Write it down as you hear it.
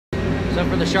So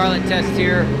for the Charlotte test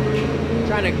here,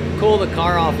 trying to cool the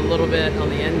car off a little bit on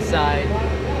the inside.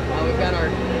 We've got our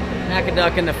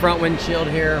Macaduck in the front windshield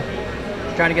here,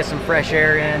 just trying to get some fresh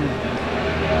air in.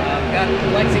 We've got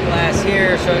plexiglass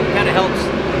here, so it kind of helps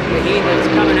the heat that's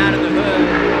coming out of the hood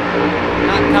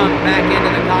not come back into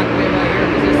the cockpit right here,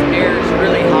 because this air is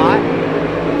really hot.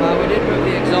 We did move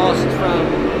the exhaust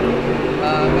from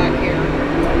back here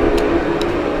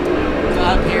to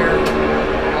up here,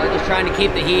 just trying to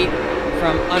keep the heat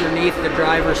from underneath the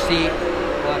driver's seat,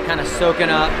 kind of soaking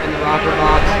up in the rocker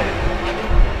box.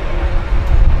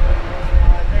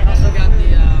 Also got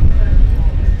the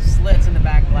slits in the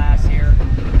back glass here,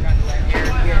 trying to let air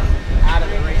get out of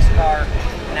the race car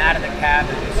and out of the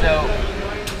cabin. So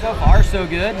far so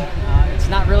good. It's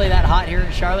not really that hot here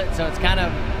in Charlotte, so it's kind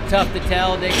of tough to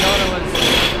tell. Daytona was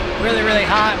really, really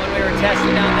hot when we were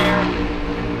testing down there,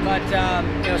 but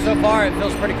you know, so far it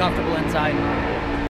feels pretty comfortable inside.